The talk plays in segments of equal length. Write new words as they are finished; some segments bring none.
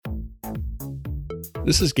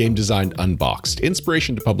This is Game Design Unboxed,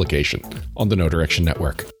 inspiration to publication on the No Direction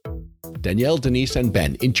Network. Danielle, Denise, and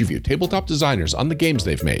Ben interview tabletop designers on the games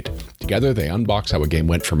they've made. Together, they unbox how a game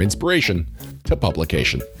went from inspiration to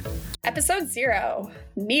publication. Episode 0,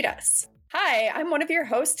 Meet Us. Hi, I'm one of your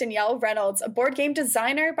hosts, Danielle Reynolds, a board game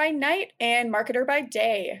designer by night and marketer by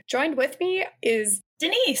day. Joined with me is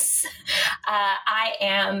Denise. I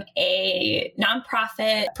am a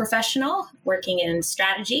nonprofit professional working in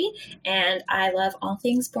strategy, and I love all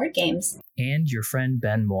things board games. And your friend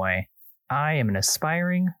Ben Moy. I am an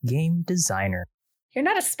aspiring game designer. You're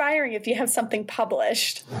not aspiring if you have something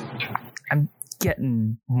published. I'm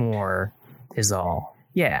getting more, is all.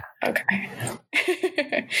 Yeah.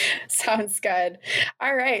 Okay. Sounds good.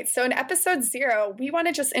 All right. So in episode 0, we want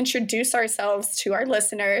to just introduce ourselves to our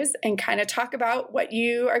listeners and kind of talk about what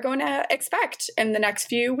you are going to expect in the next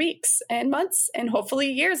few weeks and months and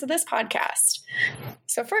hopefully years of this podcast.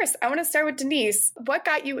 So first, I want to start with Denise. What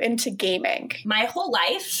got you into gaming? My whole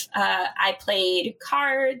life, I played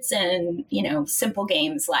cards and, simple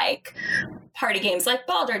games like party games like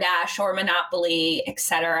Balderdash or Monopoly,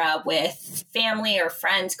 etc., with family or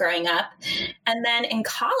friends growing up. And then in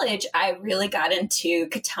college, I really got into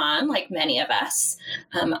Catan, like many of us,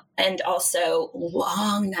 and also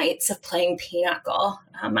long nights of playing Pinochle.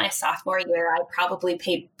 My sophomore year, I probably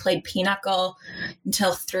played Pinochle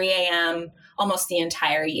until 3 a.m. almost the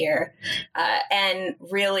entire year, and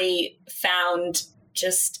really found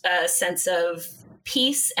just a sense of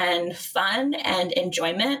peace and fun and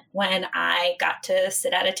enjoyment when I got to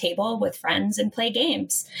sit at a table with friends and play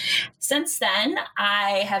games. Since then,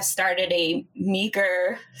 I have started a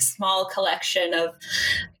meager, small collection of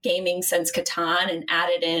gaming since Catan and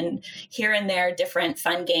added in here and there different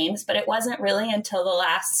fun games. But it wasn't really until the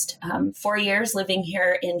last 4 years living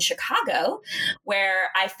here in Chicago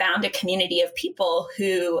where I found a community of people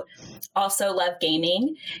who also love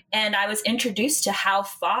gaming. And I was introduced to how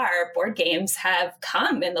far board games have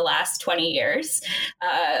come in the last 20 years.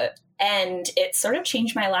 And it sort of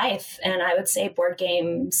changed my life. And I would say board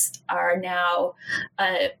games are now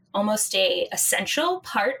almost a essential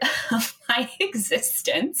part of my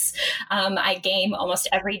existence. I game almost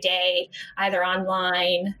every day, either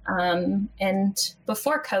online and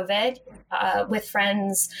before COVID with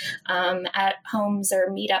friends at homes or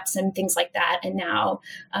meetups and things like that. And now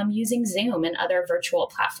using Zoom and other virtual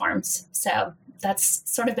platforms. So that's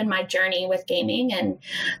sort of been my journey with gaming.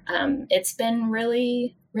 And it's been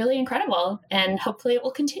really incredible, and hopefully it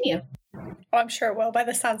will continue. Oh, I'm sure it will by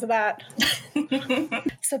the sounds of that.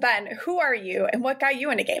 So Ben, who are you and what got you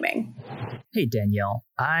into gaming? Hey, Danielle.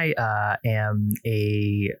 I am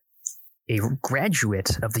a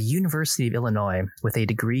graduate of the University of Illinois with a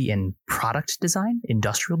degree in product design,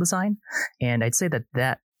 industrial design. And I'd say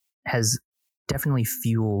that has definitely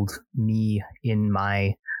fueled me in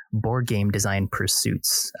my board game design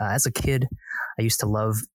pursuits. As a kid, I used to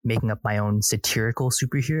love making up my own satirical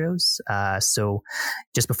superheroes. So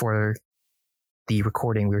just before the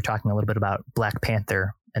recording, we were talking a little bit about Black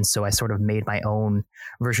Panther. And so I sort of made my own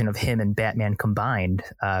version of him and Batman combined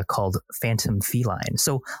called Phantom Feline.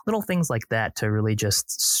 So little things like that to really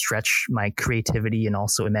just stretch my creativity and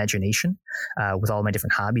also imagination with all my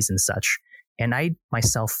different hobbies and such. And I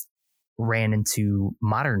myself ran into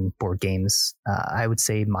modern board games, I would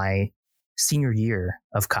say my senior year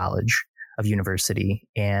of college, of university.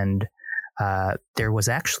 And there was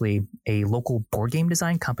actually a local board game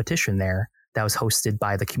design competition there that was hosted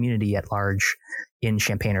by the community at large in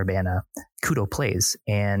Champaign-Urbana, Kudo Plays.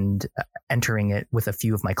 And entering it with a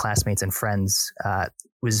few of my classmates and friends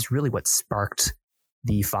was really what sparked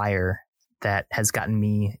the fire that has gotten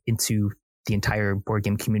me into the entire board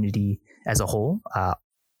game community as a whole,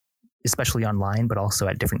 especially online, but also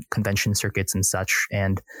at different convention circuits and such.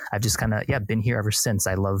 And I've just kind of, been here ever since.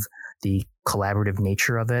 I love the collaborative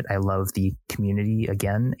nature of it. I love the community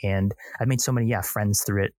again. And I've made so many, friends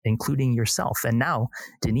through it, including yourself. And now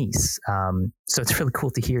Denise. So it's really cool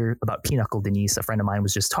to hear about Pinochle, Denise. A friend of mine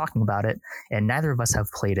was just talking about it and neither of us have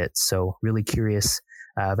played it. So really curious.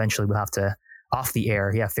 Eventually we'll have to, off the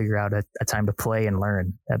air, figure out a time to play and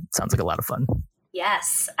learn. That sounds like a lot of fun.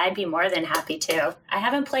 Yes, I'd be more than happy to. I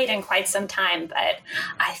haven't played in quite some time, but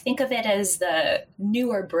I think of it as the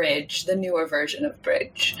newer Bridge, the newer version of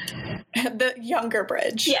Bridge. The younger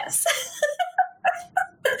Bridge. Yes.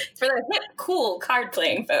 For the hip, cool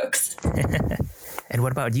card-playing folks. And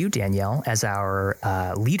what about you, Danielle, as our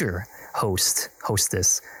leader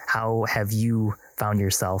hostess? How have you found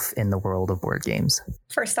yourself in the world of board games?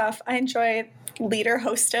 First off, I enjoy leader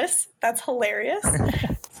hostess. That's hilarious.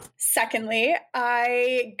 Secondly,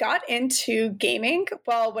 I got into gaming.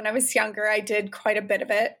 Well, when I was younger, I did quite a bit of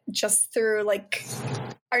it just through like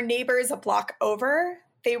our neighbors a block over.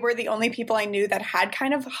 They were the only people I knew that had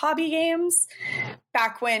kind of hobby games.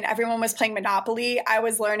 Back when everyone was playing Monopoly, I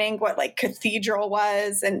was learning what like Cathedral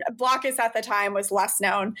was, and Blokus at the time was less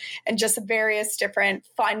known, and just various different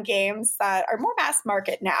fun games that are more mass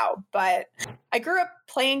market now. But I grew up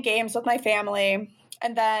playing games with my family,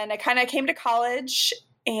 and then I kind of came to college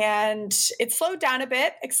and it slowed down a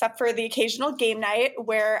bit, except for the occasional game night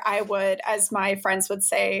where I would, as my friends would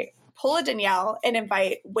say, pull a Danielle and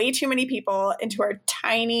invite way too many people into our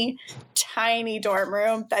tiny, tiny dorm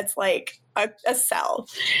room that's like a cell.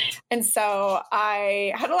 And so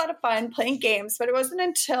I had a lot of fun playing games, but it wasn't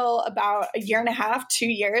until about a year and a half, 2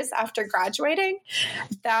 years after graduating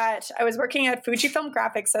that I was working at Fujifilm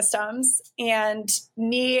Graphic Systems, and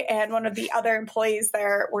me and one of the other employees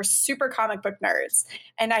there were super comic book nerds.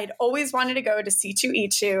 And I'd always wanted to go to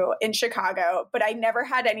C2E2 in Chicago, but I never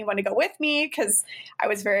had anyone to go with me because I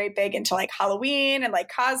was very big into like Halloween and like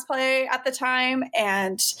cosplay at the time.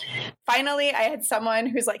 And finally I had someone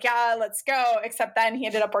who's like, yeah, let's go. Except then he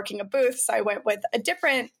ended up working a booth. So I went with a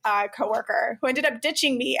different coworker who ended up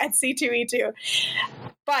ditching me at C2E2.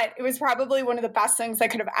 But it was probably one of the best things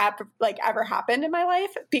that could have ever happened in my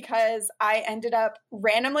life, because I ended up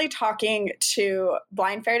randomly talking to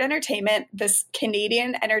Blind Ferret Entertainment, this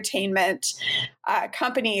Canadian entertainment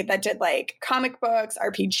company that did like comic books,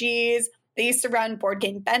 RPGs. They used to run Board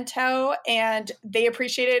Game Bento, and they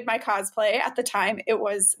appreciated my cosplay at the time. It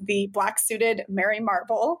was the black-suited Mary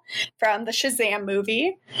Marvel from the Shazam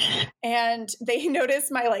movie. And they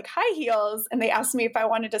noticed my like high heels, and they asked me if I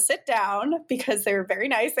wanted to sit down because they were very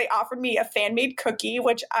nice. They offered me a fan-made cookie,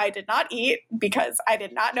 which I did not eat because I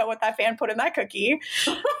did not know what that fan put in that cookie.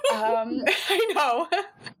 I know.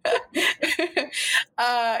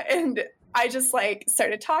 And I just like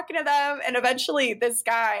started talking to them, and eventually this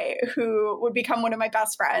guy who would become one of my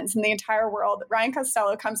best friends in the entire world, Ryan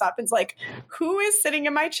Costello, comes up and's like, who is sitting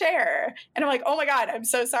in my chair? And I'm like, oh my God, I'm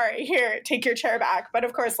so sorry. Here, take your chair back. But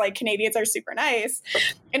of course, like Canadians are super nice.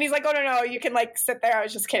 And he's like, oh no, you can like sit there. I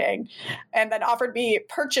was just kidding. And then offered me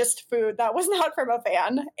purchased food that was not from a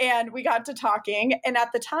fan. And we got to talking. And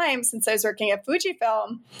at the time, since I was working at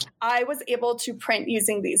Fujifilm, I was able to print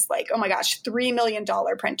using these like, oh my gosh, $3 million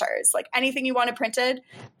printers. Like anything you wanted printed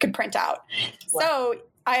could print out. Wow. So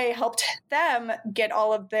I helped them get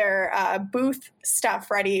all of their booth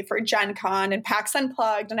stuff ready for Gen Con and PAX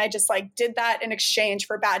Unplugged. And I just like did that in exchange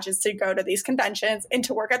for badges to go to these conventions and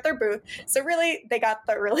to work at their booth. So really, they got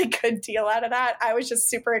the really good deal out of that. I was just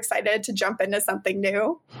super excited to jump into something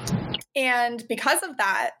new. And because of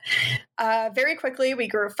that, very quickly, we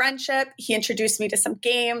grew a friendship. He introduced me to some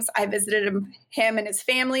games. I visited him and his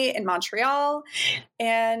family in Montreal.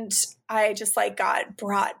 And I just like got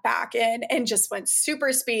brought back in and just went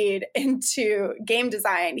super speed into game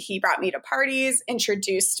design. He brought me to parties,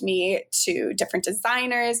 introduced me to different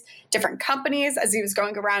designers, different companies as he was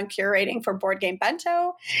going around curating for Board Game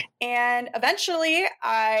Bento. And eventually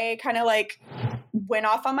I kind of like went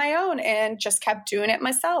off on my own and just kept doing it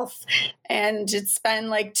myself. And it's been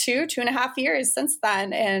like 2.5 years since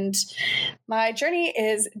then. And my journey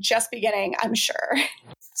is just beginning, I'm sure.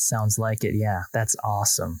 Sounds like it. Yeah, that's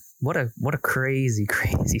awesome. What a crazy,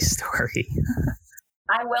 crazy story.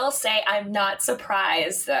 I will say I'm not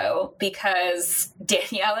surprised, though, because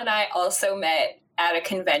Danielle and I also met at a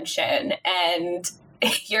convention, and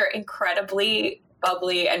you're incredibly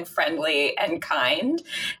bubbly and friendly and kind.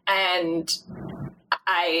 And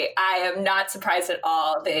I am not surprised at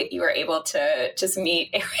all that you were able to just meet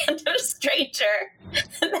a random stranger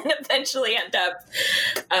and then eventually end up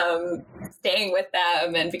staying with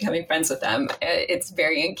them and becoming friends with them. It's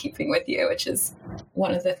very in keeping with you, which is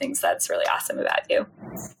one of the things that's really awesome about you.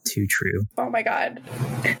 Too true. Oh my God.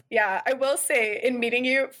 Yeah, I will say in meeting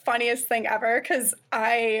you, funniest thing ever, because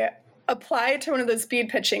I applied to one of those speed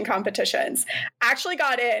pitching competitions, actually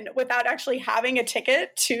got in without actually having a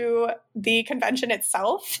ticket to the convention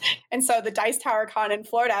itself. And so the Dice Tower Con in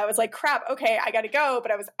Florida, I was like, crap, okay, I got to go.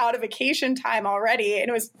 But I was out of vacation time already.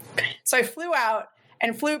 And so I flew out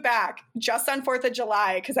and flew back just on 4th of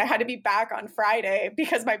July because I had to be back on Friday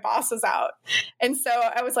because my boss was out. And so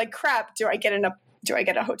I was like, crap, do I get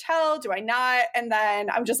a hotel? Do I not? And then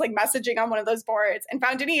I'm just like messaging on one of those boards and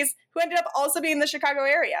found Denise, who ended up also being in the Chicago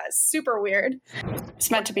area. Super weird. It's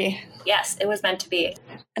meant to be. Yes, it was meant to be.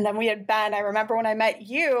 And then we had Ben. I remember when I met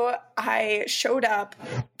you, I showed up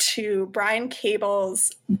to Brian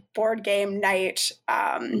Cable's board game night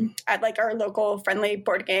at like our local friendly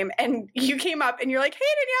board game. And you came up and you're like, hey,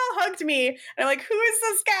 Danielle, hugged me. And I'm like, who is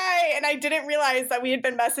this guy? And I didn't realize that we had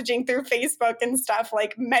been messaging through Facebook and stuff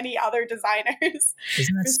like many other designers.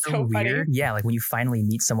 Isn't that so weird? Funny. Yeah, like when you finally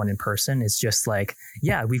meet someone in person, it's just like,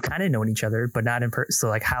 yeah, we've kind of known each other, but not in person. So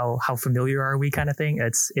like how familiar are we kind of thing?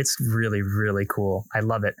 It's really, really cool. I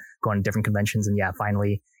love it. Going to different conventions and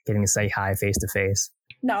finally getting to say hi face to face.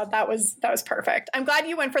 No, that was perfect. I'm glad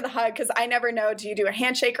you went for the hug because I never know, do you do a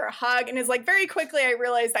handshake or a hug? And it's like very quickly I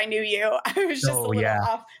realized I knew you. I was just a little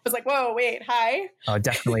off. I was like, whoa, wait, hi. Oh,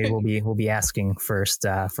 definitely we'll be asking first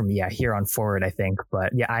from here on forward, I think.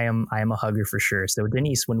 But yeah, I am a hugger for sure. So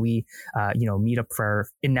Denise, when we meet up for our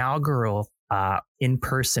inaugural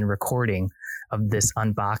in-person recording of this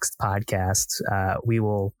Unboxed podcast, we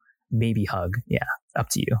will maybe hug. Yeah, up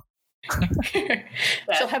to you.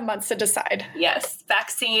 She'll have months to decide. Yes,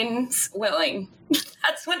 vaccines willing.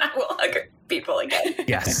 That's when I will hug people again.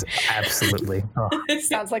 Yes, absolutely. Oh.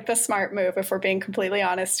 Sounds like the smart move if we're being completely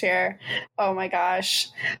honest here. Oh my gosh.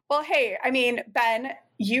 Well, hey, I mean, Ben,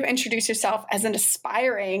 you introduce yourself as an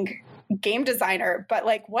aspiring game designer, but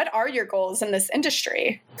like, what are your goals in this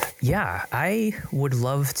industry? Yeah, I would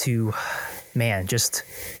love to, just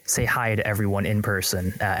say hi to everyone in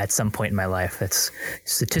person at some point in my life. It's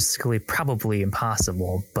statistically probably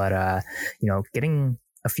impossible, but getting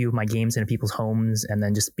a few of my games into people's homes and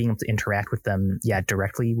then just being able to interact with them,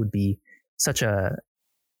 directly would be such a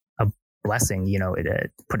blessing, to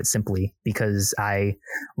put it simply, because I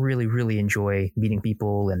really, really enjoy meeting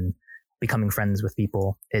people and becoming friends with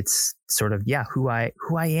people. It's sort of, who I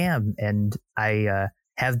am. And I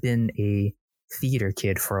have been a theater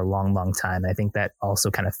kid for a long, long time. I think that also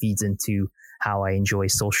kind of feeds into how I enjoy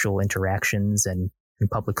social interactions and in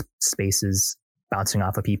public spaces, bouncing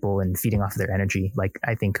off of people and feeding off of their energy. Like,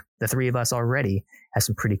 I think the three of us already have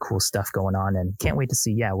some pretty cool stuff going on and can't wait to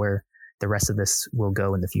see, where the rest of this will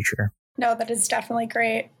go in the future. No, that is definitely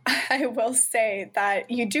great. I will say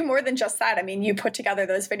that you do more than just that. I mean, you put together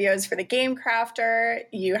those videos for the Game Crafter.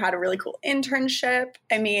 You had a really cool internship.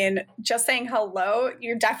 I mean, just saying hello,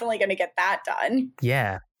 you're definitely going to get that done.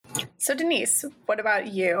 Yeah. So Denise, what about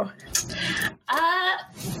you?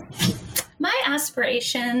 My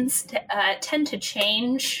aspirations tend to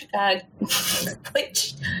change,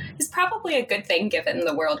 which is probably a good thing given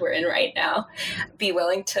the world we're in right now. Be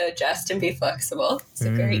willing to adjust and be flexible. It's a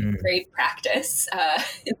great practice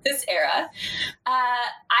in this era.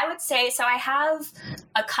 I would say, so I have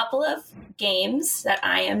a couple of games that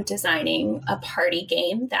I am designing, a party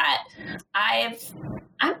game that I'm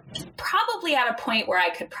probably at a point where I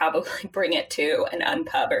could probably bring it to an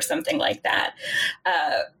Unpub or something like that.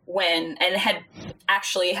 And had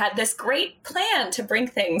actually had this great plan to bring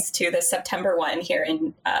things to the September one here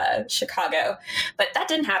in Chicago, but that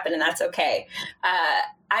didn't happen, and that's okay.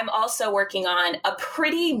 I'm also working on a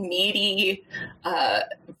pretty meaty,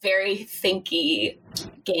 very thinky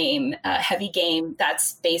game, heavy game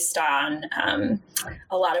that's based on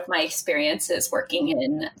a lot of my experiences working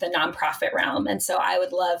in the nonprofit realm. And so I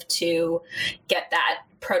would love to get that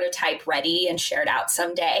prototype ready and shared out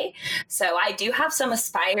someday. So I do have some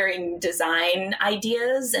aspiring design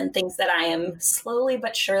ideas and things that I am slowly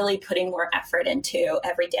but surely putting more effort into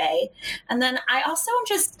every day. And then I also am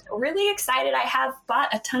just really excited. I have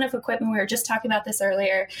bought a ton of equipment. We were just talking about this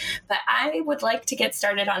earlier, but I would like to get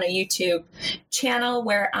started on a YouTube channel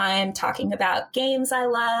where I'm talking about games I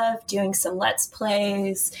love, doing some Let's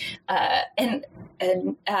Plays, and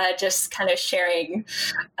just kind of sharing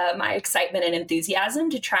my excitement and enthusiasm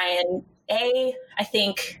to try and, I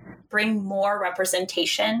think, bring more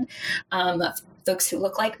representation of folks who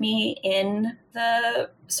look like me in the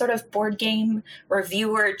sort of board game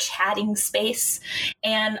reviewer chatting space.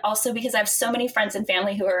 And also because I have so many friends and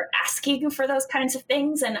family who are asking for those kinds of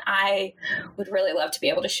things, and I would really love to be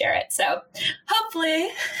able to share it. So hopefully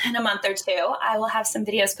in a month or two, I will have some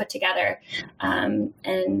videos put together,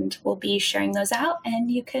 and we'll be sharing those out, and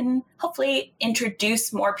you can hopefully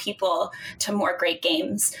introduce more people to more great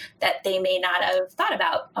games that they may not have thought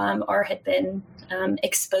about or had been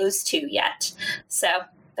exposed to yet. So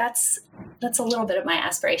that's a little bit of my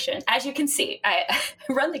aspiration. As you can see, I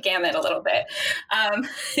run the gamut a little bit,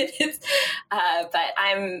 but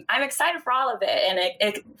I'm excited for all of it,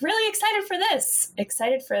 and really excited for this.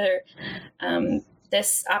 Excited for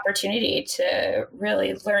this opportunity to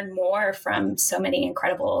really learn more from so many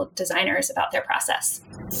incredible designers about their process.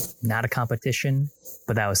 Not a competition,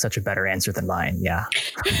 but that was such a better answer than mine. Yeah.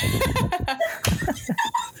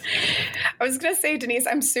 I was going to say, Denise,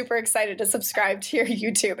 I'm super excited to subscribe to your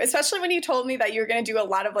YouTube, especially when you told me that you were going to do a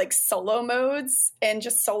lot of like solo modes and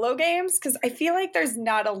just solo games, because I feel like there's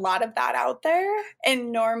not a lot of that out there.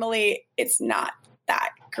 And normally it's not that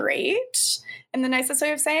great in the nicest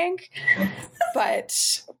way of saying.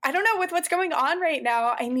 But I don't know, with what's going on right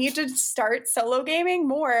now, I need to start solo gaming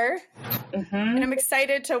more. Mm-hmm. And I'm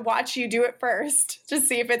excited to watch you do it first to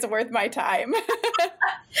see if it's worth my time.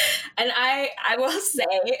 And I will say,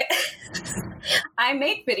 I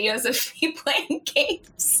make videos of me playing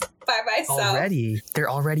games by myself. Already? They're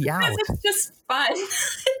already out. It's just fun.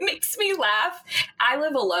 It makes me laugh. I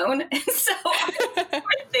live alone, and so I look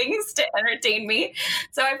for things to entertain me.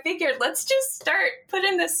 So I figured, let's just start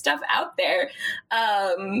putting this stuff out there.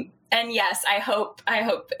 And yes, I hope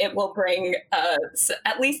it will bring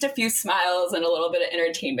at least a few smiles and a little bit of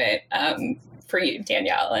entertainment for you,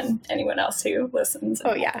 Danielle, and anyone else who listens.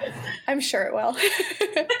 Oh, yeah. I'm sure it will.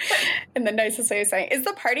 In the nicest way of saying. Is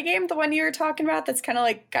the party game the one you were talking about that's kind of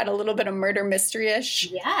like got a little bit of murder mystery-ish?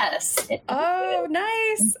 Yes. Oh,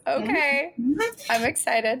 nice. Okay. Mm-hmm. I'm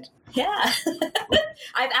excited. Yeah.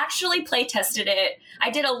 I've actually play tested it. I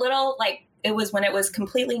did a little, like, it was when it was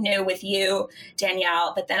completely new with you,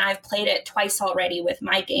 Danielle, but then I've played it twice already with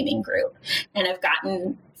my gaming group, and I've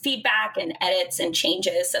gotten feedback and edits and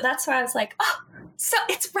changes. So that's why I was like, oh, so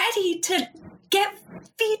it's ready to get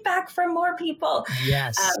feedback from more people.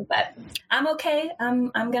 Yes. But I'm okay. I'm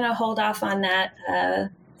going to hold off on that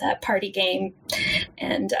party game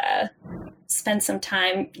and spend some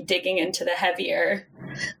time digging into the heavier,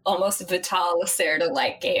 almost Vital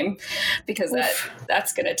Lacerda-like game, because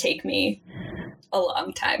that's going to take me a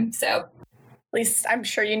long time. So at least I'm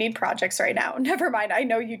sure you need projects right now. Never mind. I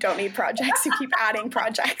know you don't need projects. You keep adding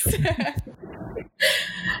projects.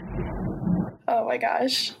 Oh my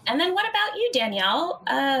gosh. And then what about you, Danielle?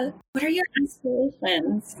 What are your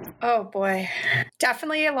aspirations? Oh boy.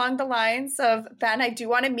 Definitely along the lines of Ben, I do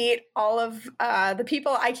want to meet all of the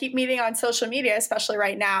people I keep meeting on social media, especially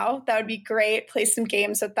right now. That would be great. Play some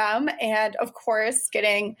games with them. And of course,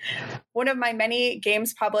 getting one of my many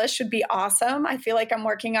games published would be awesome. I feel like I'm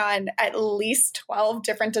working on at least 12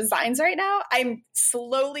 different designs right now. I'm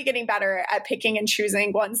slowly getting better at picking and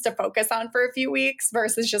choosing ones to focus on for a few weeks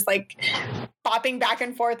versus just like bopping back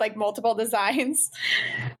and forth like multiple designs.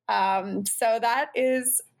 So that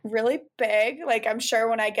is really big. Like, I'm sure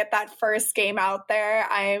when I get that first game out there,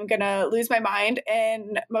 I'm going to lose my mind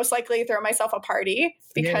and most likely throw myself a party,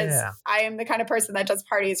 because I am the kind of person that does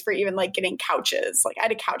parties for even like getting couches. Like, I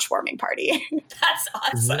had a couch warming party. That's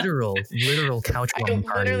awesome. Literal couch warming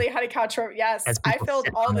party. I literally had a couch warming. Yes. I filled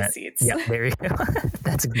all the seats. Yeah, there you go.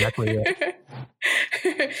 That's exactly it.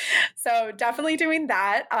 So definitely doing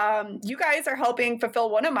that. You guys are helping fulfill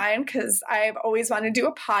one of mine, because I've always wanted to do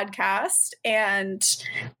a podcast, and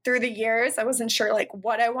through the years, I wasn't sure like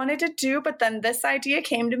what I wanted to do, but then this idea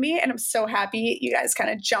came to me, and I'm so happy you guys kind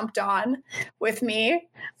of jumped on with me,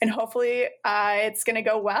 and hopefully it's going to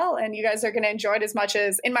go well, and you guys are going to enjoy it as much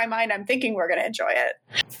as in my mind I'm thinking we're going to enjoy it.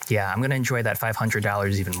 Yeah, I'm going to enjoy that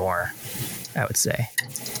 $500 even more, I would say.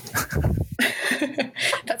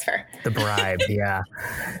 That's fair. The bribe, yeah.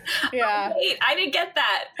 Yeah. Oh, wait, I didn't get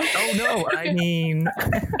that. Oh no, I mean,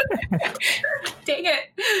 dang it.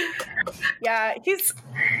 Yeah, he's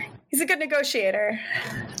a good negotiator.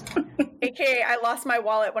 AKA, I lost my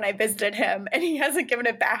wallet when I visited him, and he hasn't given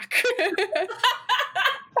it back.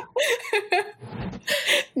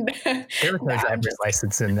 There's no driver's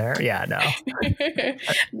license in there. Yeah, no.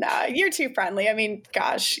 Nah, you're too friendly. I mean,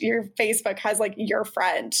 gosh, your Facebook has like your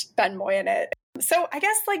friend Ben Moy in it. So I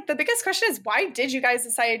guess like the biggest question is, why did you guys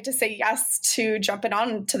decide to say yes to jumping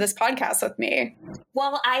on to this podcast with me?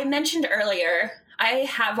 Well, I mentioned earlier, I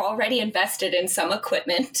have already invested in some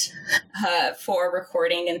equipment for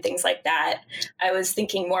recording and things like that. I was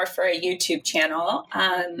thinking more for a YouTube channel,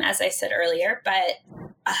 as I said earlier, but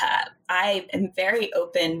I am very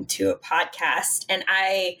open to a podcast. And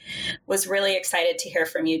I was really excited to hear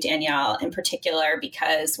from you, Danielle, in particular,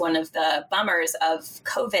 because one of the bummers of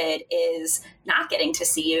COVID is not getting to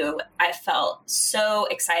see you. I felt so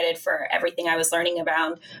excited for everything I was learning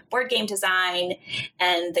around board game design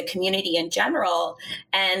and the community in general.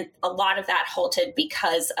 And a lot of that halted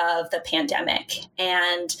because of the pandemic,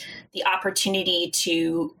 and the opportunity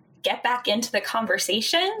to get back into the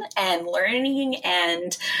conversation and learning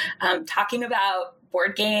and talking about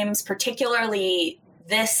board games, particularly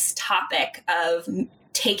this topic of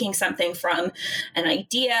taking something from an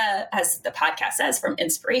idea, as the podcast says, from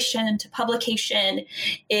inspiration to publication,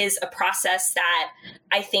 is a process that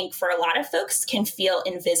I think for a lot of folks can feel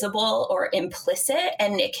invisible or implicit,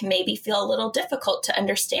 and it can maybe feel a little difficult to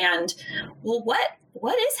understand, well, what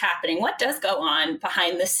what is happening? What does go on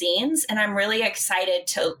behind the scenes? And I'm really excited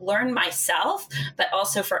to learn myself, but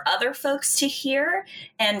also for other folks to hear,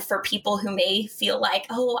 and for people who may feel like,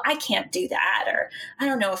 oh, I can't do that, or I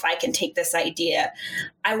don't know if I can take this idea.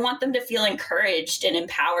 I want them to feel encouraged and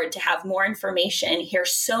empowered to have more information, hear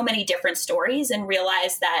so many different stories, and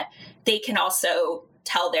realize that they can also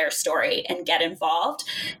tell their story and get involved,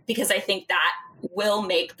 because I think that will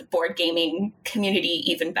make the board gaming community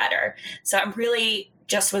even better. So I'm really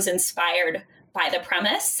just was inspired by the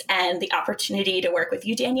premise and the opportunity to work with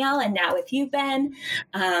you, Danielle, and now with you, Ben.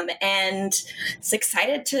 And it's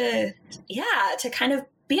excited to kind of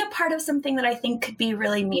be a part of something that I think could be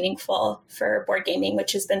really meaningful for board gaming,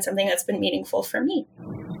 which has been something that's been meaningful for me.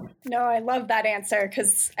 No, I love that answer,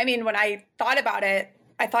 because I mean, when I thought about it,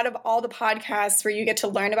 I thought of all the podcasts where you get to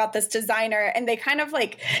learn about this designer, and they kind of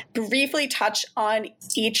like briefly touch on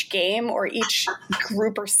each game or each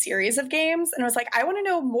group or series of games. And I was like, I want to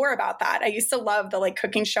know more about that. I used to love the like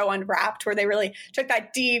cooking show Unwrapped, where they really took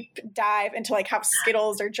that deep dive into like how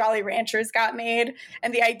Skittles or Jolly Ranchers got made.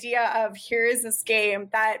 And the idea of, here is this game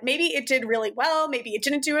that maybe it did really well, maybe it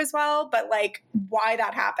didn't do as well, but like why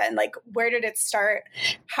that happened, like where did it start?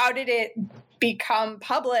 How did it become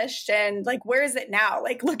published, and like where is it now?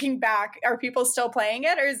 Like looking back, are people still playing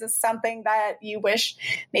it, or is this something that you wish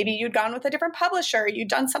maybe you'd gone with a different publisher, you'd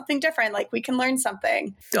done something different? Like we can learn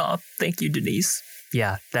something. Oh, thank you, Denise.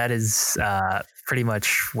 Yeah, that is pretty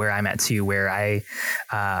much where I'm at too, where I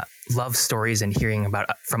love stories and hearing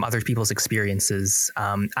about from other people's experiences.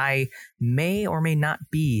 I may or may not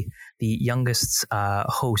be the youngest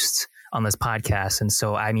host on this podcast. And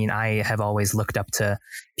so, I mean, I have always looked up to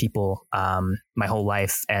people my whole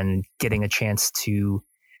life, and getting a chance to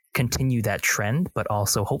continue that trend, but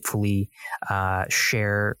also hopefully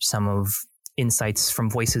share some of insights from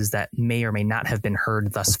voices that may or may not have been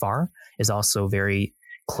heard thus far is also very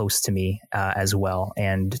close to me as well.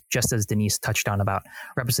 And just as Denise touched on about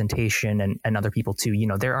representation and other people too, you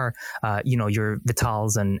know, there are, your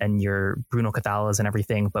Vitals and your Bruno Cathalas and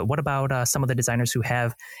everything. But what about some of the designers who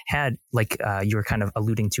have had, like you were kind of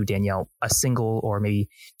alluding to, Danielle, a single or maybe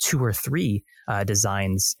 2 or 3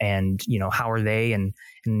 designs, and, you know, how are they and,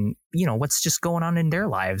 you know, what's just going on in their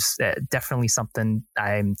lives? Definitely something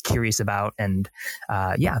I'm curious about, and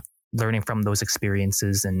learning from those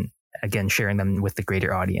experiences and, again, sharing them with the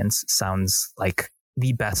greater audience sounds like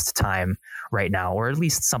the best time right now, or at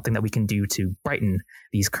least something that we can do to brighten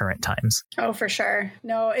these current times. Oh, for sure.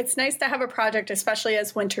 No, it's nice to have a project, especially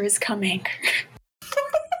as winter is coming.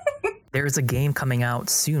 There's a game coming out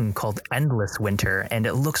soon called Endless Winter, and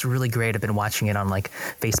it looks really great. I've been watching it on like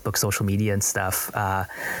Facebook, social media and stuff.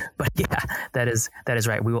 But yeah, that is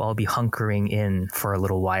right. We will all be hunkering in for a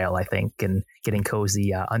little while, I think, and getting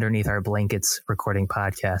cozy underneath our blankets, recording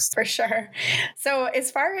podcasts. For sure. So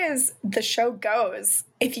as far as the show goes,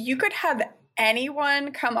 if you could have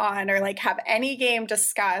anyone come on, or like have any game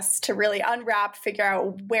discussed to really unwrap, figure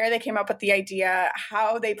out where they came up with the idea,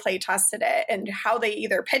 how they play tested it, and how they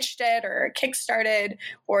either pitched it or kickstarted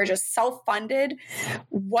or just self-funded,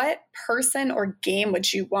 what person or game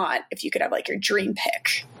would you want if you could have like your dream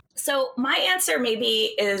pick? So my answer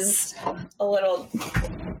maybe is a little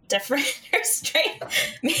different or straight.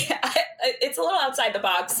 It's a little outside the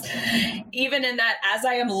box, even in that as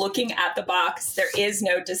I am looking at the box, there is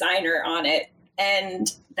no designer on it.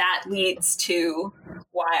 And that leads to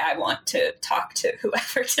why I want to talk to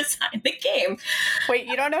whoever designed the game. Wait,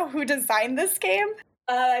 you don't know who designed this game?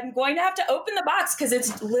 I'm going to have to open the box because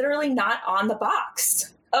it's literally not on the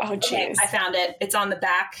box. Oh, geez. Okay, I found it. It's on the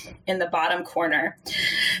back in the bottom corner.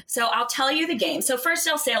 So I'll tell you the game. So first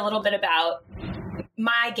I'll say a little bit about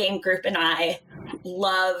my game group, and I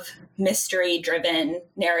love mystery-driven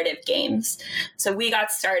narrative games. So we got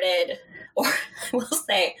started, or we'll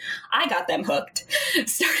say I got them hooked,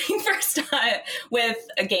 starting first with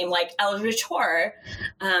a game like Eldritch Horror.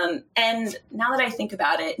 And now that I think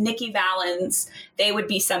about it, Nikki Valens, they would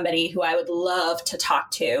be somebody who I would love to talk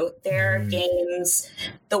to. Their games,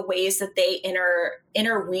 the ways that they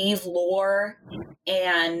interweave lore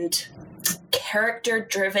and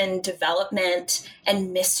character-driven development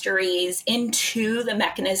and mysteries into the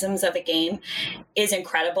mechanisms of a game is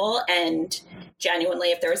incredible. And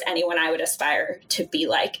genuinely, if there was anyone I would aspire to be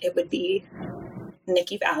like, it would be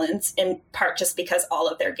Nikki Valens, in part just because all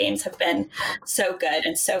of their games have been so good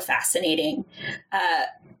and so fascinating.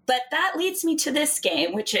 But that leads me to this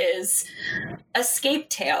game, which is Escape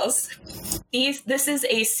Tales. This is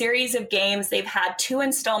a series of games. They've had 2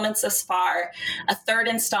 installments thus far. A 3rd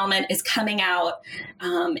installment is coming out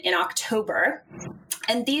in October.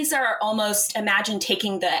 And these are almost, imagine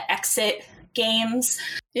taking the Exit games.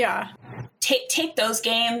 Yeah. take those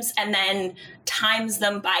games and then times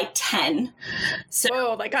them by 10. So,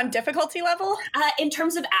 whoa, like on difficulty level? In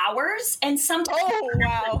terms of hours, and sometimes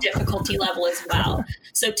wow. difficulty level as well.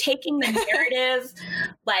 So taking the narrative,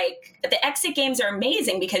 like the exit games are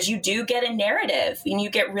amazing because you do get a narrative and you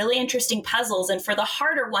get really interesting puzzles. And for the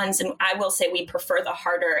harder ones, and I will say we prefer the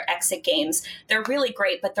harder exit games, they're really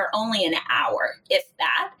great, but they're only an hour, if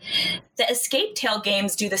that. The Escape Tale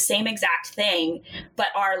games do the same exact thing, but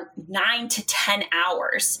are 9 to 10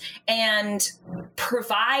 hours and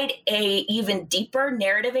provide a even deeper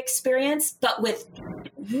narrative experience, but with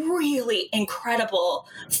really incredible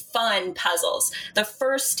fun puzzles. The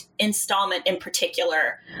first installment in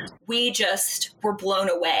particular, we just were blown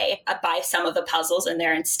away by some of the puzzles in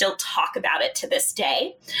there and still talk about it to this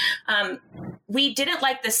day. We didn't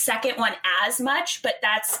like the second one as much, but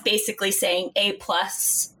that's basically saying A+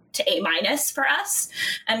 to A- for us.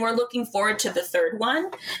 And we're looking forward to the third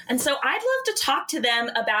one. And so I'd love to talk to them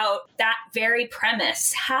about that very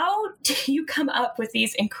premise. How do you come up with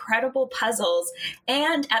these incredible puzzles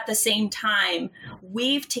and at the same time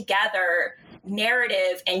weave together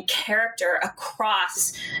narrative and character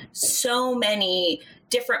across so many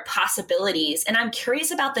different possibilities? And I'm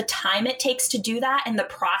curious about the time it takes to do that and the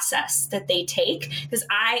process that they take, because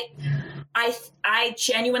I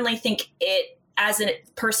genuinely think it, as a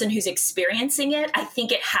person who's experiencing it, I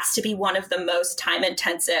think it has to be one of the most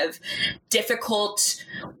time-intensive, difficult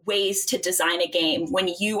ways to design a game when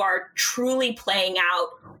you are truly playing out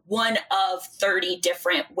one of 30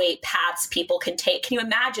 different paths people can take. Can you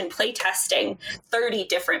imagine playtesting 30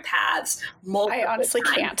 different paths? I honestly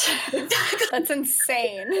can't. That's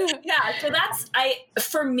insane. Yeah, so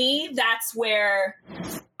for me, that's where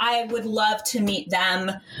I would love to meet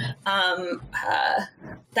them.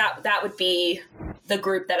 That would be the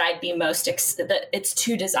group that I'd be most, it's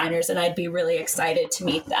 2 designers and I'd be really excited to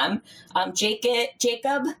meet them.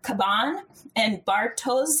 Jacob Caban and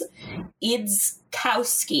Bartosz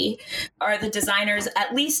Idzkowski are the designers,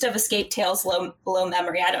 at least of Escape Tales Low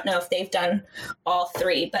Memory. I don't know if they've done all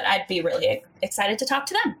 3, but I'd be really excited to talk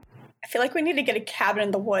to them. I feel like we need to get a cabin in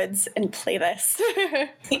the woods and play this.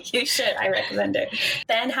 You should. I recommend it.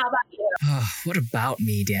 Ben, how about you? What about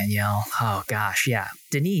me, Danielle? Oh, gosh, yeah.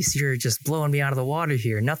 Denise, you're just blowing me out of the water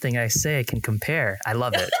here. Nothing I say can compare. I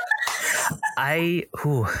love it.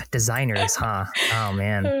 Designers, huh? Oh,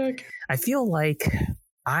 man. Okay. I feel like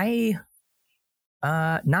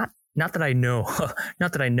not that I know,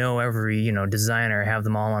 not that I know every, designer, have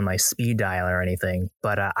them all on my speed dial or anything,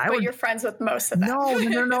 but you're friends with most of them. No.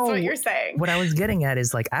 That's what you're saying. What I was getting at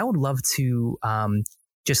is I would love to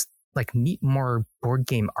just meet more board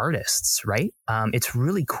game artists, right? It's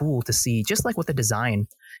really cool to see, just like with the design,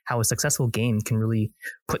 how a successful game can really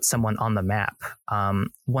put someone on the map.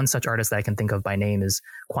 One such artist that I can think of by name is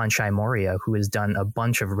Kwanshai Moria, who has done a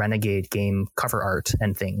bunch of Renegade game cover art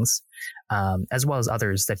and things, as well as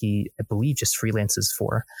others that he, I believe, just freelances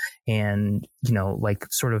for. And,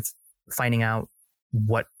 sort of finding out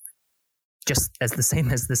what, just as the same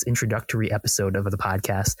as this introductory episode of the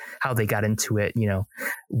podcast, how they got into it,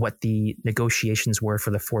 what the negotiations were for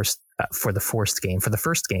the first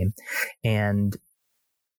game, and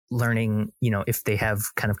learning, if they have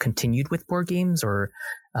kind of continued with board games or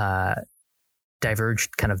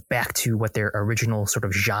diverged kind of back to what their original sort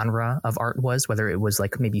of genre of art was, whether it was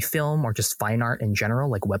maybe film or just fine art in general,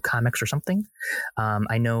 like webcomics or something.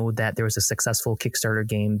 I know that there was a successful Kickstarter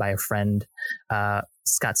game by a friend,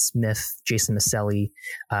 Scott Smith, Jason Maselli,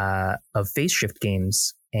 of Phase Shift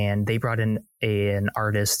Games, and they brought in an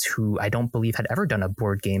artist who I don't believe had ever done a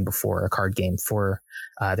board game before, a card game, for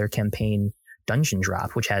their campaign Dungeon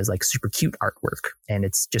Drop, which has super cute artwork. And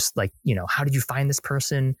it's just how did you find this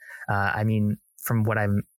person? From what I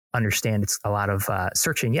understand, it's a lot of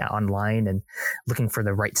searching online and looking for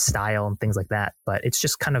the right style and things like that. But it's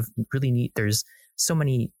just kind of really neat. There's so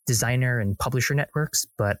many designer and publisher networks,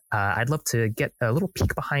 but I'd love to get a little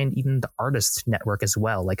peek behind even the artist network as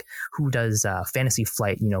well. Who does Fantasy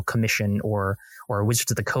Flight, commission or Wizards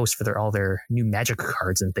of the Coast for all their new Magic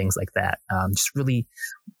cards and things like that. Just really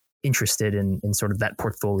interested in sort of that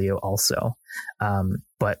portfolio also.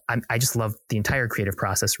 But I just love the entire creative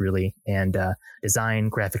process, really. And design,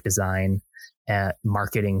 graphic design,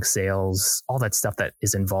 marketing, sales, all that stuff that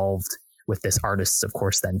is involved with this. Artists, of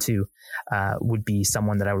course, then too, would be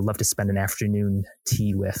someone that I would love to spend an afternoon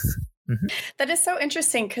tea with. Mm-hmm. That is so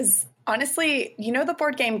interesting because honestly, the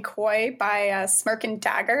board game Koi by Smirk and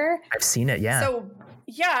Dagger? I've seen it, yeah. So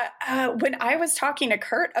yeah, when I was talking to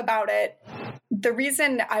Kurt about it, the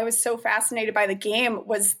reason I was so fascinated by the game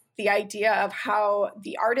was the idea of how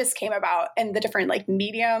the artist came about and the different like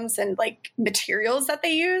mediums and like materials that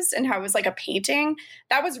they used and how it was like a painting.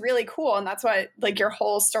 That was really cool. And that's what like your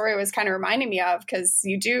whole story was kind of reminding me of, because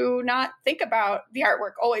you do not think about the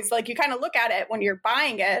artwork always. Like you kind of look at it when you're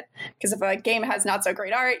buying it, because if a game has not so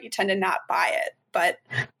great art, you tend to not buy it. But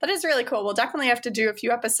that is really cool. We'll definitely have to do a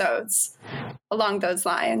few episodes along those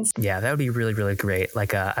lines. Yeah, that would be really, really great.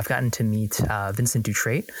 Like I've gotten to meet Vincent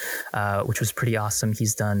Dutrait, which was pretty awesome.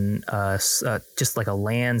 He's done just like a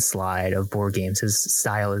landslide of board games. His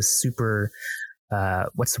style is super,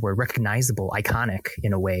 recognizable, iconic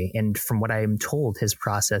in a way. And from what I'm told, his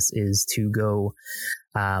process is to go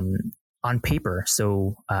on paper,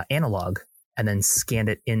 so analog, and then scan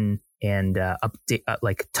it in and update,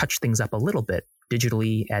 like touch things up a little bit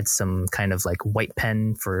digitally, add some kind of like white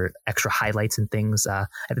pen for extra highlights and things. I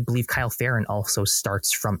believe Kyle Farron also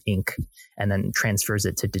starts from ink and then transfers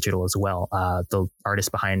it to digital as well. The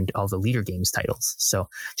artist behind all the Leader Games titles. So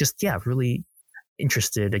just, yeah, really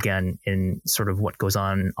interested again in sort of what goes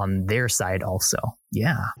on their side also.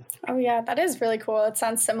 Yeah. Oh yeah, that is really cool. It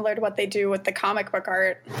sounds similar to what they do with the comic book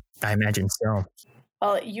art. I imagine so.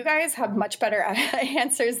 Well, you guys have much better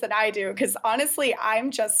answers than I do, because honestly, I'm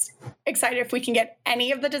just excited if we can get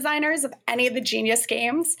any of the designers of any of the Genius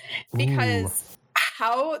games, because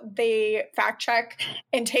how they fact check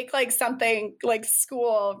and take like something like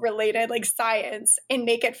school related, like science, and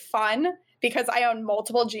make it fun. Because I own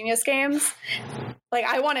multiple Genius games, like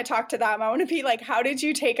I want to talk to them. I want to be like, how did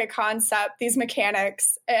you take a concept, these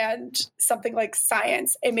mechanics, and something like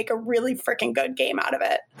science and make a really freaking good game out of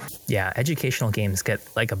it? Yeah, educational games get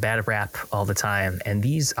like a bad rap all the time. And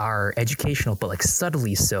these are educational, but like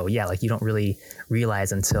subtly so. Yeah, like you don't really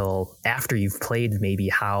realize until after you've played maybe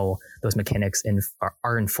how those mechanics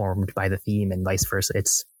are informed by the theme and vice versa.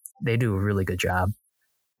 They do a really good job.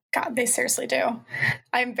 God, they seriously do.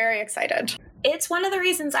 I'm very excited. It's one of the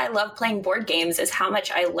reasons I love playing board games is how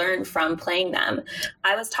much I learn from playing them.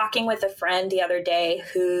 I was talking with a friend the other day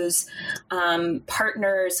whose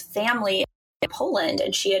partner's family in Poland,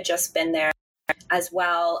 and she had just been there as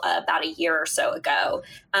well about a year or so ago,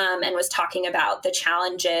 and was talking about the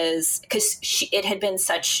challenges, because it had been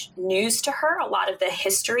such news to her, a lot of the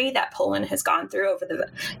history that Poland has gone through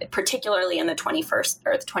particularly in the 21st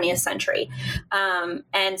or the 20th century.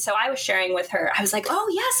 And so I was sharing with her, I was like, oh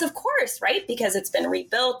yes, of course, right? Because it's been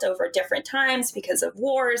rebuilt over different times because of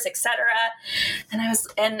wars, etc. And I was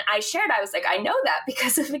like, I know that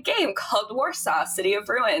because of a game called Warsaw, City of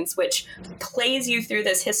Ruins, which plays you through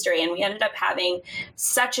this history. And we ended up having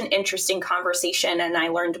such an interesting conversation, and I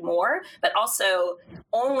learned more, but also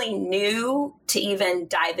only knew to even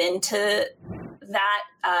dive into that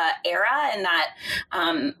era and that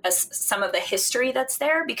some of the history that's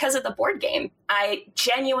there because of the board game. I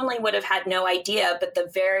genuinely would have had no idea, but the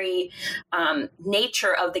very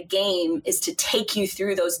nature of the game is to take you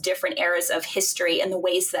through those different eras of history and the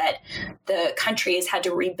ways that the country has had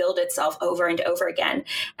to rebuild itself over and over again.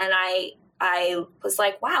 And I was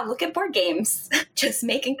like, wow, look at board games, just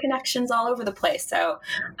making connections all over the place. So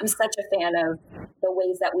I'm such a fan of the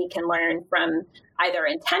ways that we can learn from either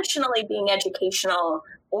intentionally being educational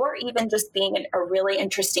or even just being a really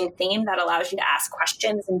interesting theme that allows you to ask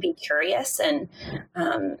questions and be curious and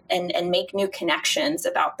make new connections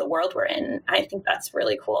about the world we're in. I think that's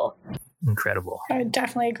really cool. Incredible. I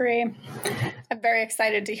definitely agree. I'm very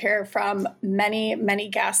excited to hear from many, many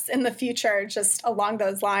guests in the future, just along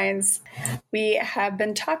those lines. We have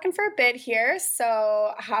been talking for a bit here,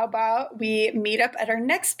 so how about we meet up at our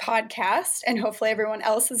next podcast, and hopefully everyone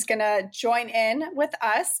else is going to join in with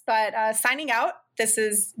us. But signing out, this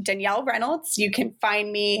is Danielle Reynolds. You can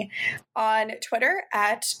find me on Twitter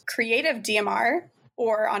at CreativeDMR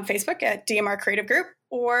or on Facebook at DMR Creative Group,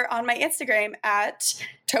 or on my Instagram at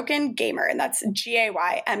Token Gamer, and that's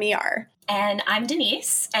Gaymer. And I'm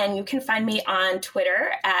Denise, and you can find me on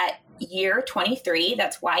Twitter at Year23,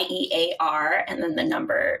 that's YEAR, and then the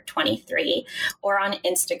number 23, or on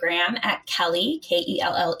Instagram at Kelly,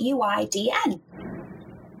 KELLEYDN.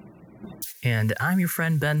 And I'm your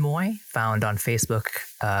friend Ben Moy, found on Facebook,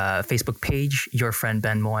 Facebook page, Your Friend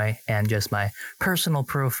Ben Moy, and just my personal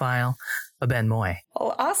profile, Ben Moy.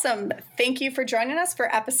 Well, awesome. Thank you for joining us for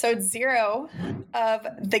episode 0 of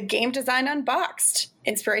the Game Design Unboxed,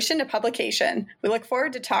 Inspiration to Publication. We look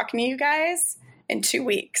forward to talking to you guys in 2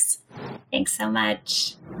 weeks. Thanks so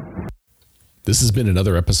much. This has been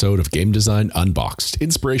another episode of Game Design Unboxed,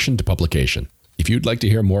 Inspiration to Publication. If you'd like to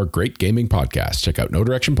hear more great gaming podcasts, check out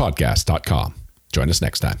NoDirectionPodcast.com. Join us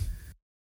next time.